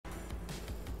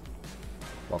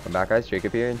Welcome back, guys.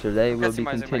 Jacob here, and today we'll be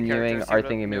continuing our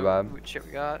thingy-me-bob. What shit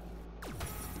we got?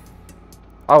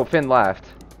 Oh, Finn left.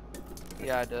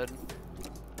 Yeah, I did.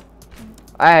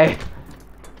 Hey.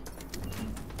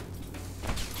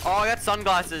 Oh, I got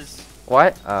sunglasses.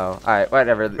 What? Oh, alright,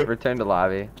 whatever. Return to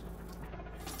lobby.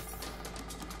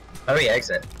 How do we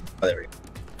exit? Oh, there we go.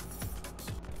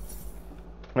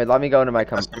 Wait, let me go into my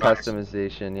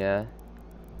customization, yeah.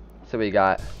 So we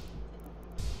got...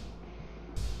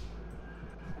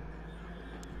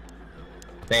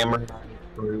 Samurai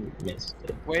Fruit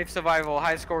Mystic. Wave survival,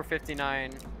 high score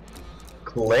 59.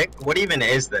 Click? What even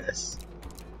is this?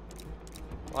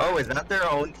 What? Oh, is that their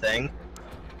own thing?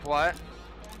 What?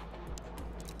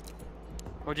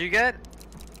 What'd you get?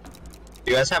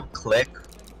 Do you guys have Click?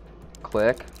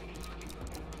 Click.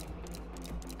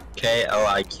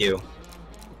 K-L-I-Q.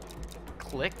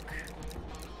 Click?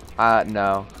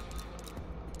 No.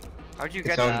 How'd you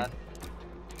get It's on- that?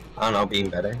 I don't know, being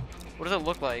better. What does it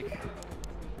look like?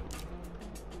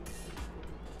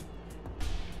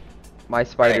 My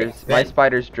spiders, Hey, my Finn.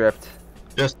 spiders drift.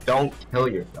 Just don't kill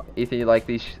yourself. Ethan, you like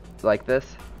these, like this?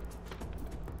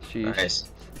 Sheesh. Nice.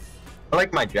 I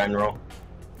like my general.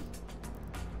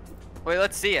 Wait,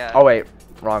 let's see it. Oh wait,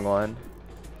 wrong one.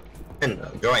 Finn,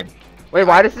 join. Wait,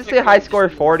 why does this say high score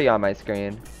 40 on my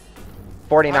screen?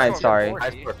 49, score sorry. 40.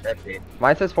 I score 50.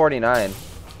 Mine says 49.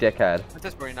 Dickhead. It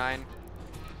says 49.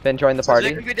 Finn, join the So party.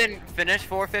 if we didn't finish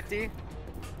 450?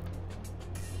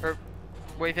 Or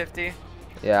wave 50?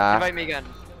 Yeah, Invite me again.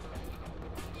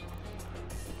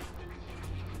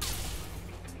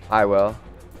 I will.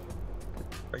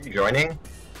 Are you joining?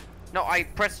 No, I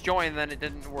pressed join and then it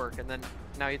didn't work, and then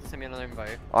now you have to send me another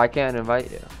invite. Oh, I can't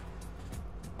invite you.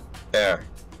 There.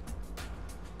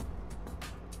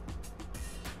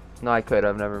 No, I could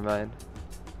have. Never mind.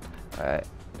 Alright.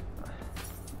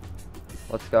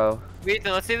 Let's go. Wait,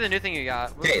 then let's see the new thing you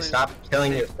got. What's Okay, the- stop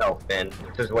killing yourself, Finn.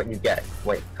 This is what you get.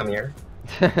 Wait, come here.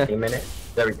 A minute.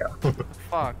 There we go.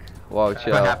 Fuck. Whoa,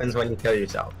 chill. What happens when you kill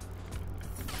yourself?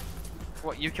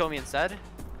 What, you kill me instead?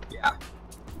 Yeah.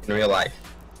 In real life.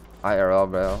 IRL,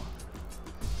 bro.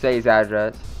 Say his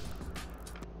address.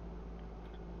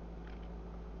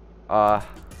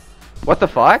 What the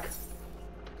fuck?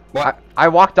 What? I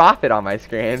walked off it on my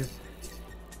screen.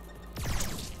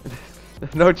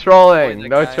 No trolling, Boy, that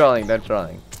no guy. trolling, no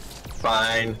trolling.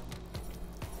 Fine.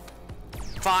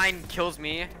 Fine, kills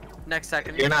me. Next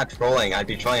second. You're not trolling. I'd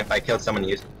be trolling if I killed someone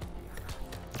useful.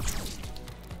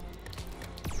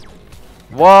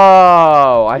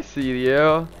 Whoa, I see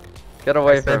you. Get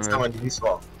away I from said me. someone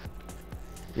useful.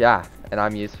 Yeah, and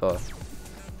I'm useful.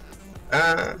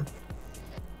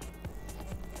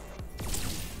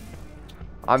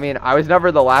 I mean, I was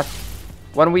never the last.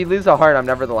 When we lose a heart, I'm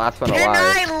never the last one Can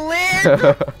alive.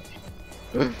 I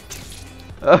live?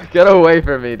 Oh, get away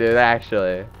from me, dude,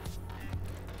 actually.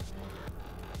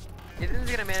 Ethan's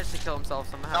gonna manage to kill himself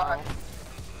somehow.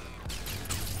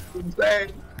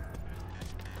 Insane.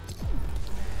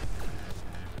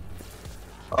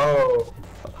 Oh.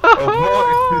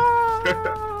 Oh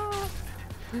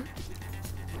boy.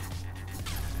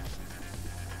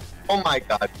 Oh my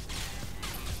god.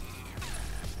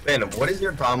 Ben, what is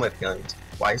your problem with killing?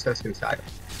 Why are you so suicidal?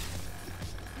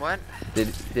 What?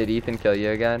 Did Ethan kill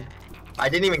you again? I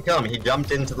didn't even kill him. He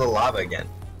jumped into the lava again.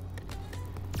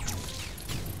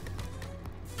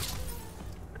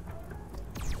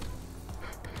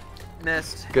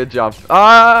 Missed. Good jump.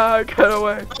 Ah, get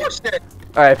away. Oh shit.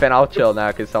 Alright, Finn, I'll chill now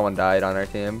because someone died on our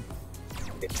team.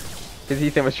 Because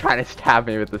Ethan was trying to stab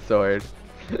me with the sword.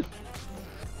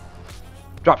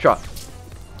 Drop shot.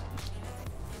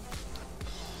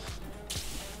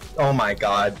 Oh my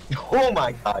god. Oh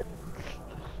my god.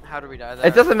 How do we die there?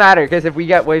 It doesn't matter because if we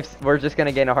get waves, we're just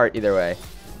gonna gain a heart either way.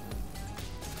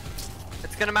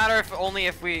 It's gonna matter if only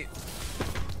if we.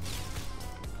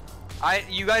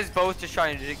 You guys both just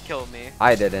trying to kill me.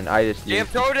 I didn't. I just You used.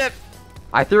 threw it.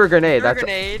 I threw a grenade. Threw a That's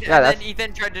grenade, yeah. and That's then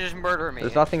Ethan tried to just murder me.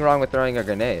 there's nothing wrong with throwing a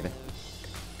grenade.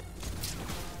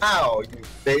 Ow, you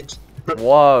bitch.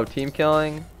 Whoa, team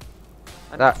killing.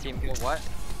 I'm that- team kill. What?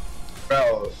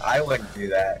 Bro, I wouldn't do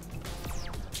that.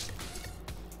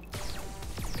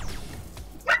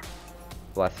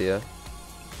 Bless you.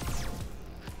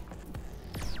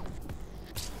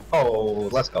 Oh,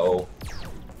 let's go.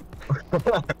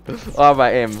 Oh,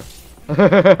 my aim.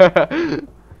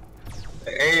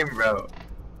 Aim, bro.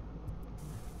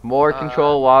 More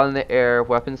control while in the air.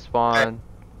 Weapon spawn.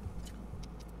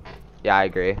 Yeah, I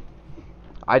agree.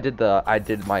 I did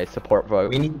my support vote.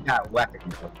 We need that weapon,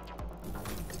 bro.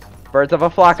 Birds of a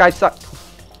flock, I suck.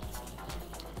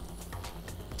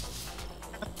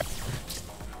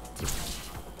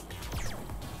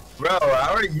 Bro,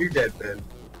 how are you dead then?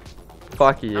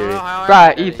 Fuck you. I don't know how Bruh,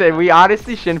 I'm dead, Ethan, yeah. we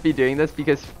honestly shouldn't be doing this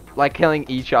because, like, killing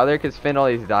each other because Finn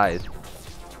always dies.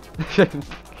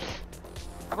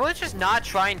 Well, let's just not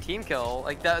try and team kill.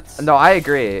 Like, that's... No, I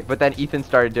agree, but then Ethan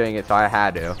started doing it, so I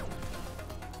had to.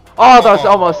 Oh, that was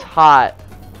almost hot.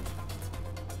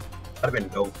 That'd have been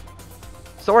dope.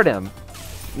 Sword him.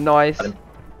 Nice.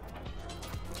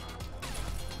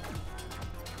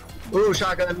 Ooh,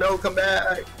 shotgun, no, come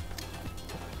back.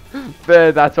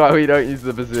 Finn, that's why we don't use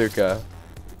the bazooka.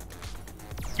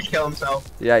 He killed himself.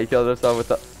 Yeah, he killed himself with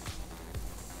the...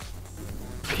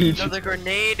 Peach. No, the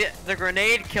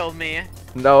grenade killed me.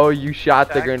 No, you shot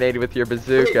the Okay. grenade with your Wait, you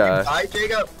bazooka. died,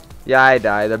 Jacob? Yeah, I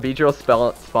died. The Beedrill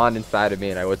spawned inside of me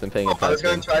and I wasn't paying Oh, I was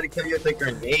gonna attention. try to kill you with a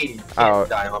grenade. You Oh. can't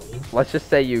die on me. Let's just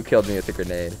say you killed me with a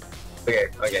grenade. Okay,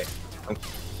 okay.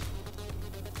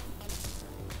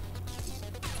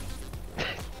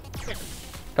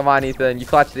 Come on, Ethan. You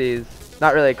clutch these.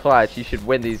 Not really clutch. You should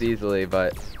win these easily,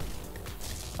 but...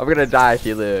 I'm gonna die if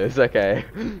you lose. Okay.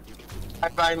 I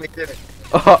finally did it.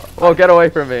 Oh, well, get away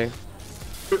from me.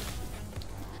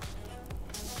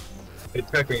 It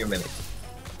took me a minute.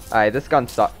 Alright, this gun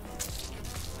sucks.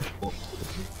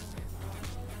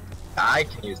 I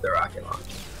can use the rocket launcher.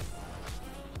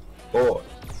 Four.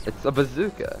 It's a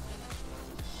bazooka.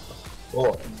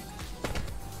 Four.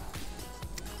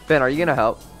 Finn, are you gonna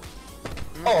help?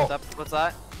 Oh. What's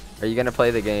that? Are you gonna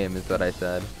play the game, is what I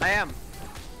said. I am.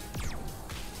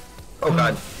 Oh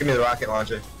god, give me the rocket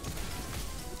launcher.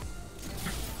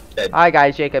 Dead. Hi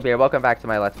guys, Jacob here. Welcome back to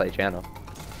my Let's Play channel.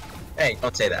 Hey,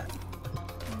 don't say that.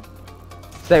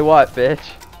 Say what, bitch?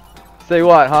 Say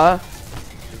what, huh?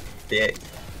 Yeah.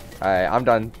 Alright, I'm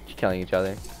done killing each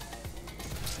other.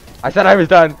 I said I was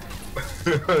done.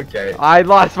 Okay. I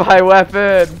lost my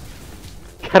weapon.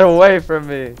 Get away from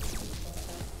me.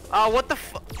 Oh, what the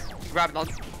fuck? Grab it on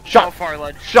Shot. so far,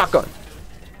 ledge. Shotgun.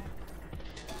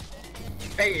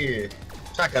 Hey,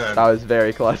 shotgun. That was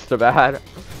very close to bad.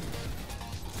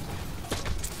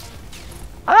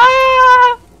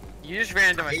 Ah! You just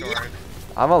ran into my sword.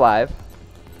 I'm alive.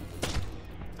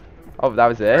 Oh, that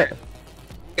was it?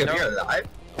 If Nope. you're alive.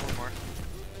 One more.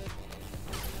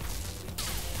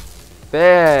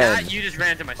 Finn. Ah, you just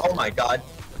ran into my sword. Oh my god.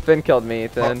 Finn killed me,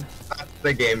 Ethan. That's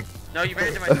the game. No, you ran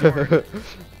into my sword.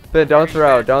 Finn, don't you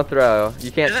throw, dead? don't throw.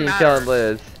 You can't Doesn't team kill and matter.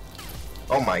 lose.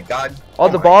 Oh my god. Oh,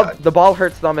 the my ball, God. the ball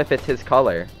hurts them if it's his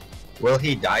color. Will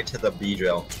he die to the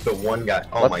Beedrill? The one guy.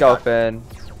 Oh Let's my go, god. Finn.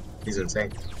 He's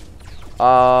insane. Let's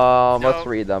No.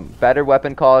 read them. Better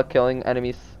weapon call, killing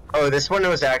enemies. Oh, this one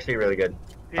was actually really good.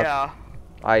 Yeah.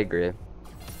 I agree.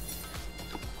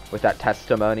 With that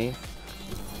testimony.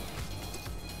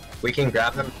 We can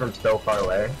grab him from so far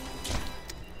away.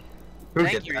 Who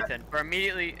Thank did you, that? Ethan, for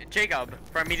Jacob,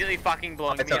 for immediately fucking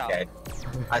blowing It's me okay.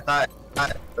 up. I thought,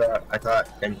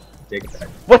 and Jacob died.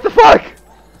 What the fuck?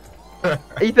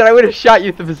 Ethan, I would have shot you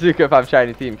with the bazooka if I'm trying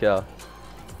to team kill.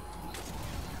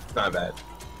 Not bad.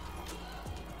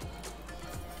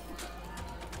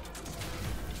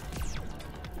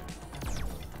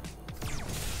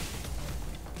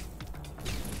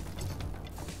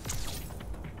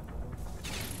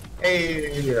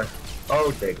 Hey!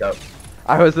 Oh, Jacob.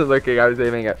 I wasn't looking, I was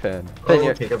aiming at Finn. Finn, Oh,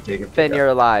 you're, Jacob. Finn, you're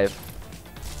alive.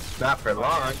 Not for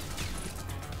long.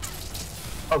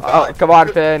 Oh, Oh, God. come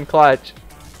on, Finn, clutch.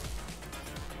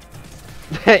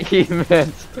 He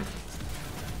missed.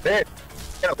 Finn,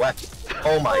 get a weapon.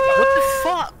 Oh my What god. the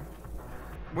fuck?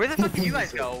 Where the fuck did you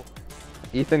guys go?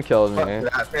 Ethan killed Fuck me.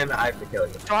 that, Finn, I have to kill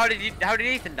you. So how did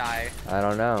Ethan die? I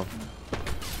don't know.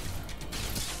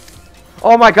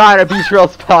 Oh my god, a Beedrill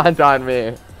spawned on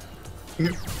me.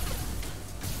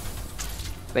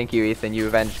 Thank you, Ethan, you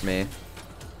avenged me.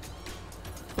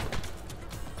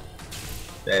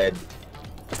 Dead.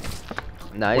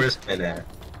 Where's Nice. Finn at?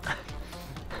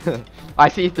 I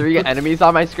see 3 enemies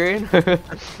on my screen.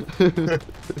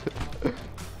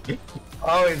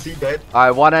 Oh, is he dead?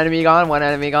 Alright, one enemy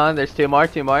gone, there's 2 more,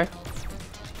 2 more.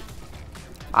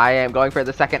 I am going for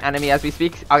the second enemy as we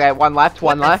speak. Okay, one left,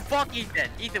 one left. What the fuck, Ethan?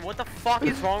 Ethan, what the fuck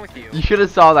is wrong with you? You should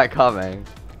have saw that coming.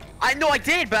 I know I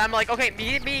did, but I'm like, okay,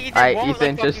 me, Ethan. Alright, won't,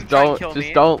 Ethan, like, just fucking try and kill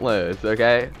me. don't lose,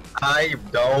 okay? I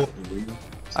don't lose.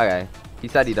 Okay, he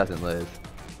said he doesn't lose.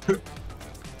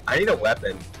 I need a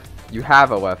weapon. You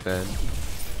have a weapon.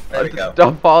 There we go.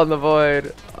 Don't fall in the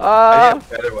void. I Ah! need a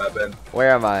better weapon.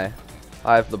 Where am I?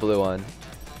 I have the blue one.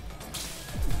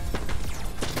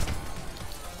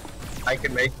 I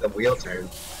can make the wheel turn.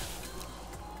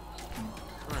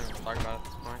 I'm not gonna talk about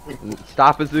it, it's fine.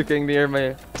 Stop bazooking near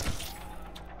me.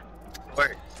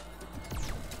 Where?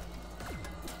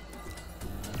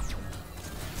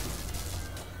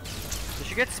 Just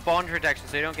should get spawn protection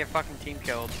so you don't get fucking team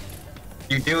killed.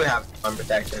 You do have spawn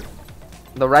protection.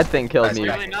 The red thing killed That's me.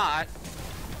 Really not.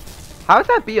 How is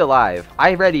that bee alive?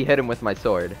 I already hit him with my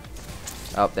sword.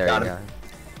 Oh, there Got you him. go.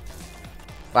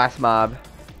 Last mob.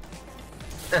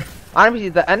 Honestly,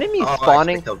 the enemy Oh, I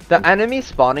spawning, actually killed the two. enemy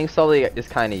spawning slowly is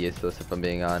kind of useless if I'm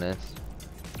being honest.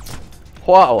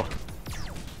 Whoa,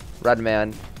 red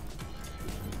man.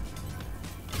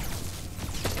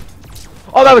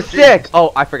 Oh, that was sick.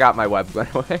 Oh, I forgot my web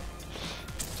went away.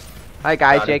 Hi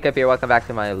guys, Got it. Jacob here. Welcome back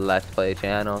to my Let's Play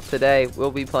channel. Today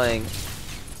we'll be playing.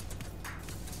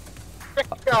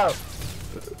 Go.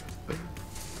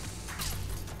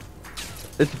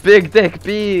 It's Big Dick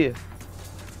B.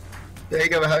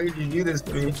 Jacob, how did you do this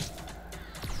to me?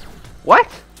 What?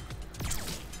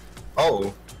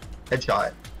 Oh,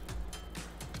 headshot.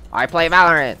 I play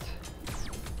Valorant,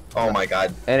 Oh my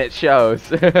god. and it shows.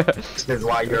 This is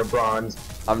why you're bronze.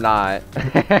 I'm not.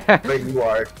 But you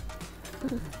are.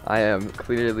 I am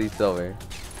clearly silver.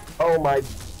 Oh my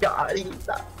god. He's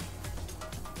not.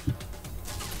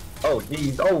 Oh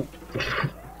jeez. Oh.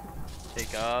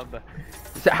 Jacob.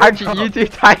 So how'd you two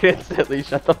die instantly?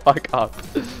 Shut the fuck up.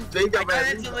 I Jacob, got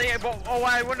instantly. Oh,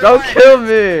 I wouldn't. Don't kill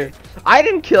me! I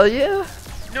didn't kill you!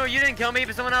 No, you didn't kill me,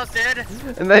 but someone else did.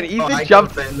 And then Ethan I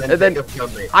jumped, killed him, and then Jacob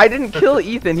killed me. I didn't kill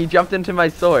Ethan, he jumped into my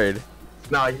sword.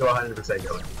 No, you 100%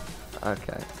 killed me.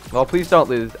 Okay. Well, please don't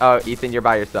lose. Oh, Ethan, you're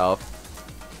by yourself.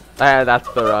 And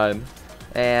that's the run.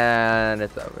 And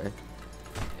it's over.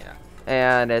 Yeah.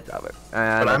 And it's over.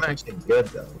 And But I'm actually good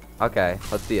though. okay,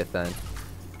 let's see it then.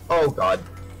 Oh god.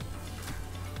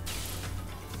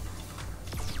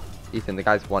 Ethan, the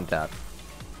guy's one tap.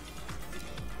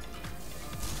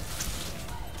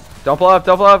 Don't blow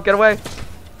up, get away!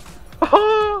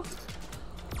 Oh!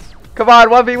 Come on,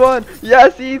 1v1!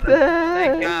 Yes, Ethan!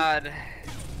 Thank God.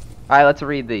 Alright, let's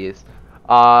read these.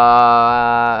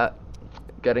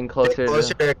 Getting closer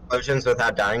Closer to... to explosions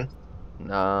without dying.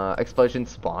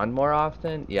 Explosions spawn more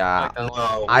often? Yeah. No,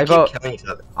 I we vote- keep killing each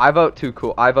other. I vote too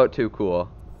cool. I vote too cool.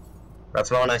 That's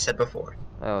the one I said before.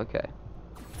 Oh, okay.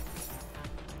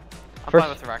 I'm First- fine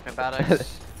with the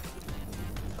acrobatics.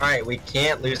 Alright, we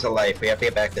can't lose a life. We have to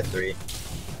get back to 3.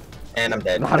 And I'm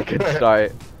dead. Not a good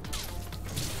start.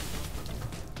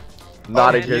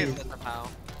 Not a man, good... you- Somehow.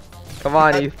 Come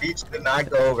on, That Ethan. speech did not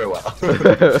go over well.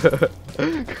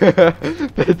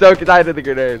 Don't die to the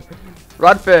grenade.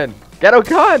 Run, Finn. Get a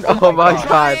gun. Oh Oh my my God.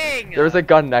 god. Trying. There was a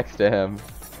gun next to him.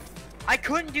 I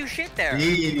couldn't do shit there.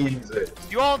 Jesus.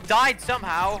 You all died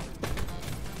somehow.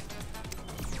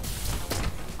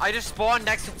 I just spawned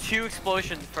next to 2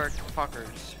 explosion for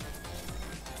fuckers.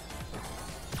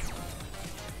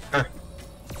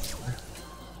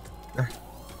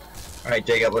 Alright,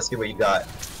 Jacob, let's see what you got.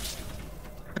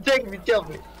 Jacob, you killed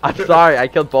me. I'm sorry. I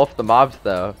killed both the mobs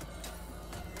though.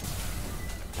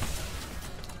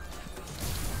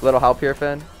 Little help here,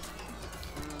 Finn.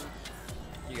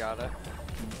 You got it.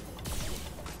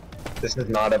 This is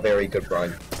not a very good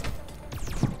run.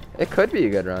 It could be a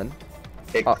good run.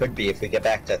 It Oh. could be if we get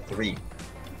back to 3.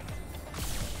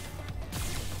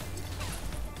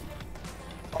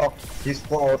 Oh, he's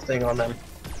flawlessing on them.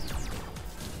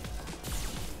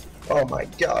 Oh my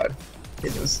god.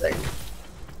 He's insane.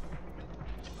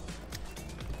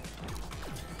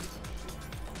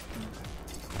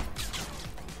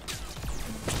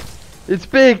 It's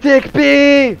Big Dick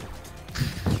B.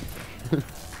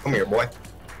 Come here, boy.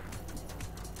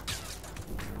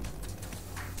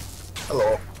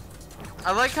 Hello.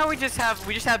 I like how we just have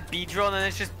B drill and then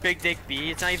it's just Big Dick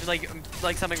B. It's not even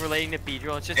like something relating to B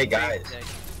drill. It's just Hey, Big guys. Dick.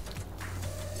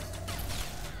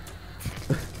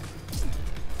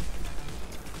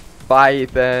 Bye,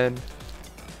 Ethan.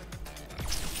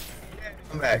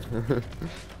 Come back.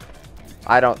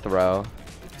 I don't throw.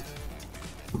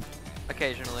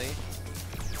 Occasionally.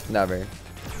 Never.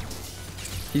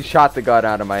 He shot the gun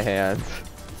out of my hands.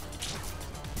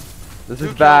 This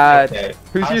is bad. Okay.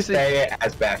 Who's I'll using? stay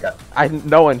as backup.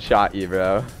 No one shot you,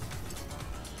 bro.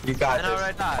 You got I know, this.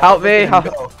 right now. Help me! Look at Help!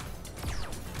 him go.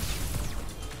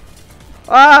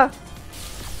 Ah!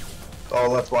 Oh,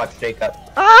 let's watch Jacob.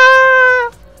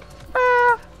 Ah!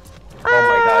 Ah! Oh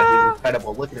my god, he's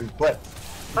incredible. Look at him flip.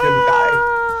 He's gonna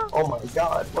die. Oh my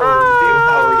god, what will we do?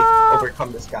 How will we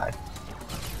overcome this guy?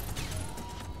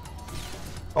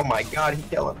 Oh my god, he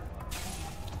killed him.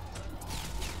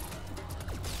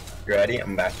 You ready?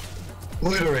 I'm back.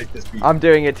 Obliterate this beat. I'm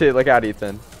doing it too. Look out,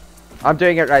 Ethan. I'm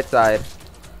doing it right side.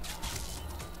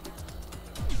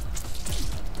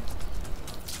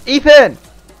 Ethan!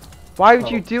 Why would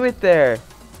you Oh. do it there?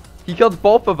 He killed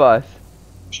both of us.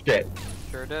 Shit.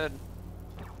 Sure did.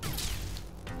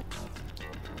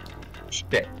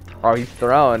 Shit. Oh, he's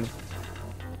thrown.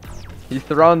 He's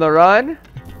thrown the run.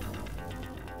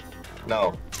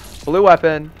 No. Blue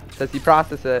weapon. Does he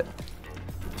process it?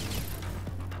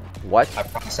 What? I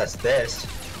processed this.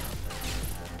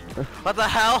 What the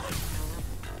hell?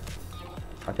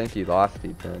 I think he lost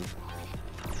Ethan.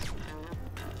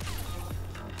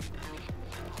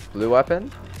 Blue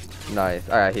weapon? Nice.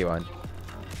 Alright, he won.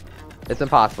 It's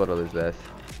impossible to lose this.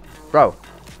 Bro.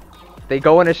 They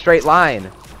go in a straight line.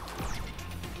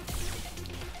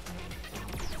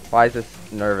 Why is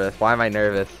this nervous? Why am I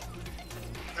nervous?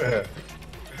 Okay,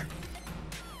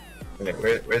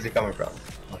 where's he coming from?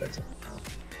 Oh, that's it.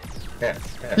 Yeah.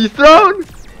 He's thrown!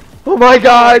 Oh my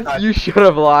god! You should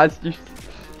have lost. You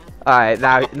Alright,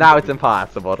 now it's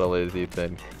impossible to lose,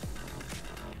 Ethan.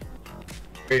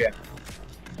 Yeah.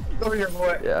 Over here,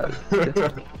 boy. Yeah.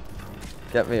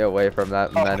 Get me away from that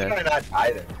Oh, why menace. did I not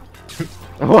die then?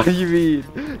 What do you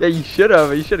mean? Yeah, you should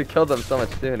have. You should have killed them so much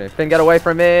sooner. Finn, get away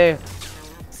from me!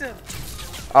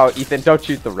 Oh, Ethan, don't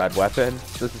shoot the red weapon.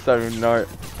 This is so no.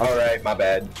 Alright, my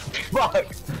bad. Fuck!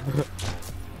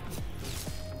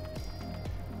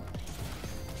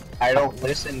 I don't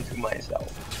listen to myself.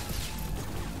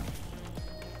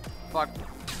 Fuck.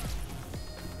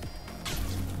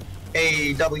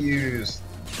 Hey, W's!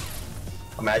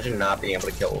 Imagine not being able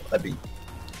to kill a bee.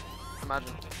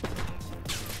 Imagine.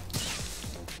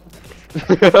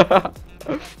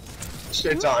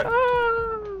 Shit's on.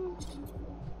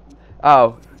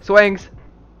 Oh, swings.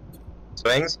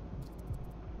 Swings?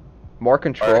 More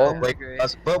control. Alright,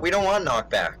 wait, but we don't want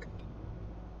knockback.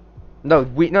 No,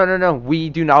 no. We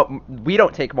do not. We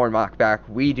don't take more knockback.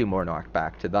 We do more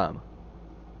knockback to them.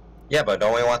 Yeah, but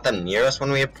don't we want them near us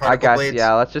when we have I particle guess. blades?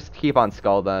 Yeah. Let's just keep on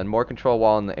skull then. More control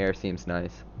while in the air seems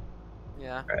nice.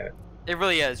 Yeah. Right. It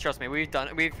really is. Trust me. We've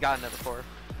gotten it before.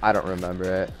 I don't remember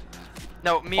it.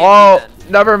 No, me. Oh, And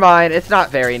Ethan. never mind. It's not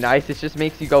very nice. It just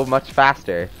makes you go much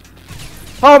faster.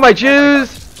 Oh my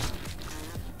Jews!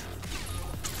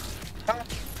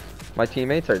 My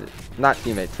teammates are not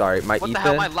teammates. Sorry, my What the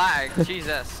hell? My Ethan lag.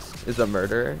 Jesus. is a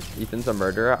murderer. Ethan's a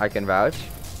murderer. I can vouch.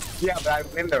 Yeah, but I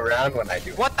win the round when I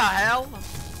do. What the hell?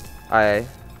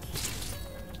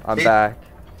 I'm Hey. back.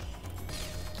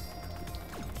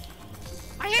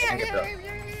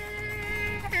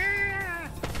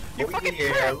 Look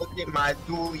here, look at my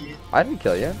dually. I didn't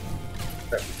kill you.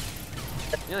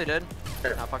 You really did.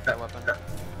 Nah, fuck that weapon.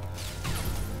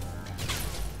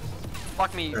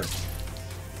 Fuck me.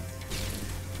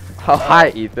 Oh, hi,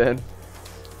 Ethan.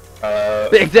 Uh,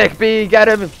 Big Dick B, get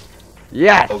him!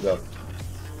 Yes! oh god.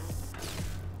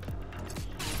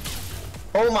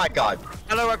 Oh my god.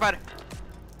 Hello, Rockbud.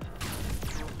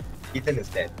 Ethan is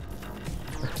dead.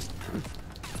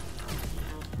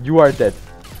 You are dead.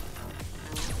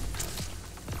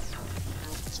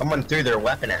 Someone threw their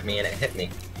weapon at me and it hit me.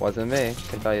 Wasn't me,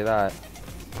 can tell you that.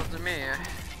 Wasn't me.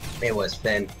 It was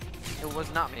Finn. It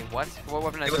was not me. What? What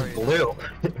weapon did It I was throw you? blue.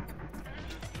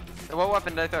 What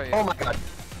weapon did I throw you? Oh my god.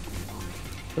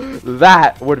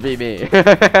 That would be me.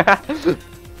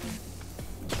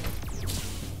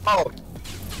 Oh,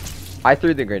 I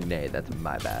threw the grenade, that's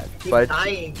my bad. keep But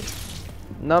dying.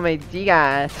 no me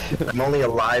digas. I'm only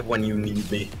alive when you need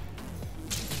me.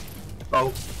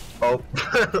 Oh. Oh.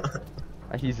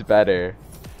 He's better.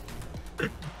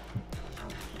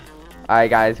 Alright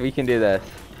guys, we can do this.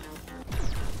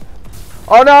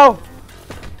 Oh no!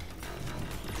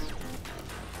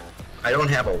 I don't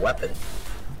have a weapon.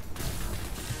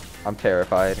 I'm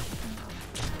terrified.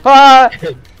 Ah!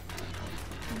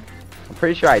 I'm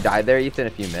pretty sure I died there, Ethan,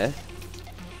 if you missed.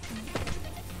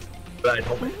 But I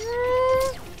don't.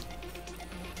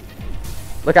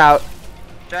 Look out.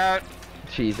 Shout.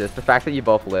 Jesus, the fact that you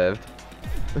both lived.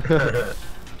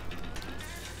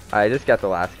 I just got the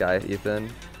last guy, Ethan.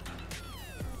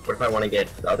 What if I want to get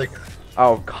the other guy?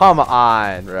 Oh, come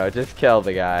on, bro. Just kill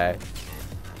the guy.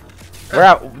 We're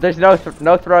at. There's no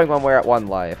throwing when we're at 1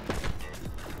 life.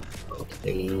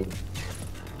 Okay.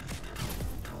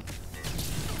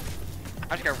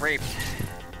 I just got raped.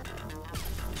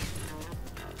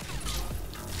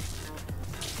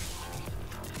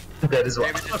 That is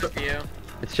Maybe just what. for you.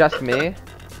 It's just me.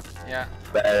 Yeah.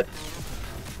 Bad.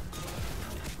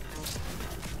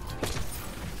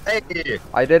 Hey.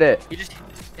 I did it. You just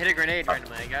hit a grenade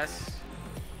randomly, I guess.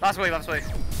 Last wave, last wave.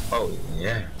 Oh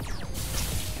yeah.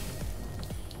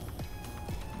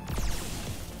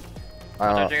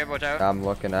 Watch out, Jacob, watch out. I'm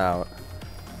looking out.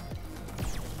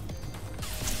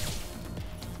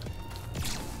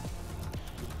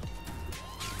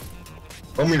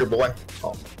 Come here, boy.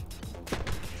 Oh.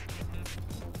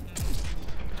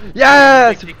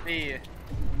 Yes! Big, big B.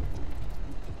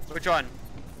 Which one?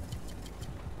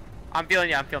 I'm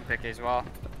feeling picky as well.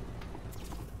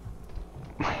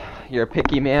 You're a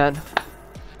picky man.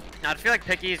 No, I feel like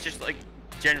picky is just like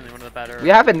genuinely one of the better. We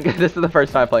haven't. This is the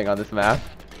first time playing on this map.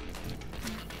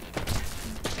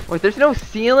 Wait, there's no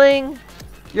ceiling?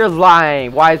 You're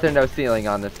lying. Why is there no ceiling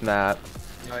on this map?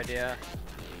 No idea.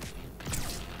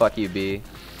 Fuck you, B.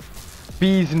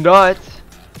 B's nuts.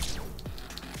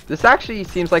 This actually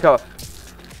seems like a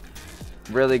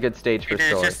really good stage for It's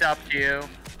Sword. just up to you.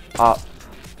 Oh.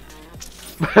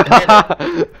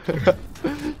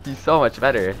 He's so much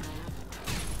better.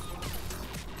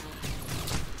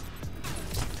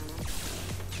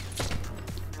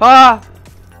 Ah!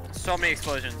 So many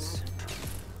explosions.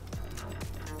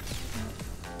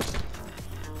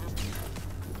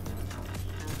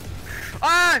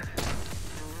 Ah!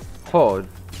 Hold.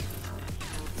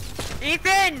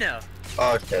 Ethan!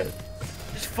 Okay.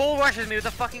 Just full rushes me with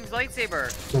a fucking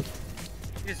lightsaber. You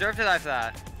deserve to die for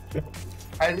that.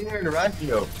 I didn't even run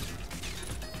you.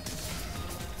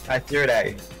 I threw it at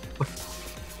you.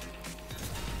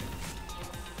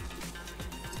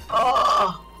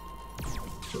 Oh!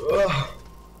 Ugh.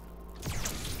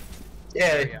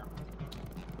 There you Yeah. go.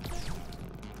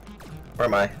 Where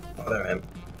am I? Oh, there I am.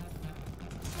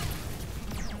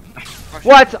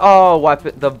 What? Oh,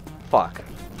 weapon. The fuck.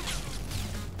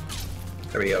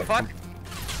 There we go. Fuck.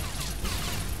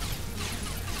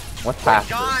 What's Oh my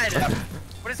happening? god!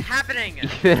 What is happening?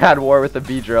 Ethan had war with the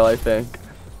B drill, I think.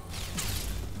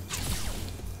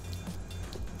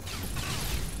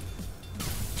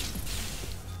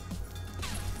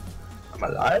 I'm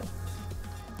alive?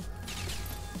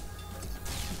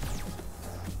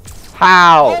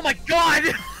 How? Oh my god!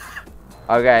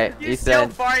 Okay, You see how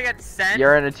Ethan. far you got sent?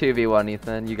 You're in a 2v1,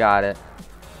 Ethan. You got it.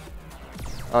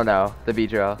 Oh no, the B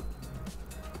drill.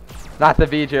 Not the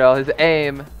B drill. His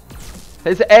aim.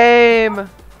 His aim.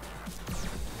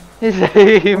 His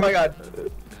aim. Oh my god.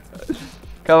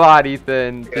 Come on,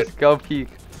 Ethan. Good. Just go peek.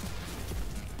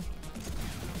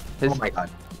 His, Oh my god.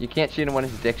 You can't shoot him when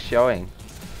his dick's showing.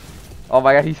 Oh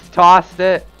my god, he's tossed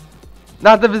it.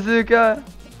 Not the bazooka.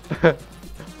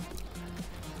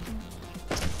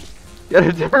 Get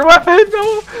a different weapon.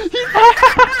 No.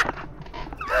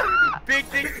 Big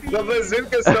thing. The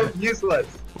bazooka's so useless.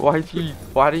 Why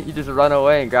didn't you just run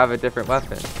away and grab a different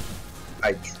weapon?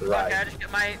 I Okay, tried. I just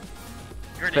get my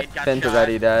grenade got Finn's shot.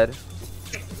 already dead.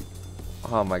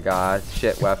 Oh my god,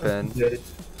 shit weapon. Did-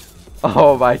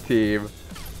 Oh my team.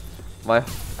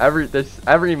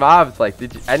 Every mob's like,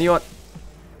 did you, anyone?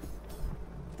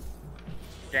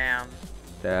 Damn.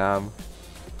 Damn.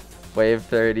 Wave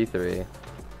 33.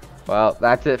 Well,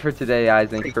 that's it for today, guys.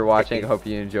 Thank you for watching. Hope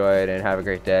you enjoyed and have a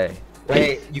great day.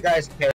 Wait, you guys care?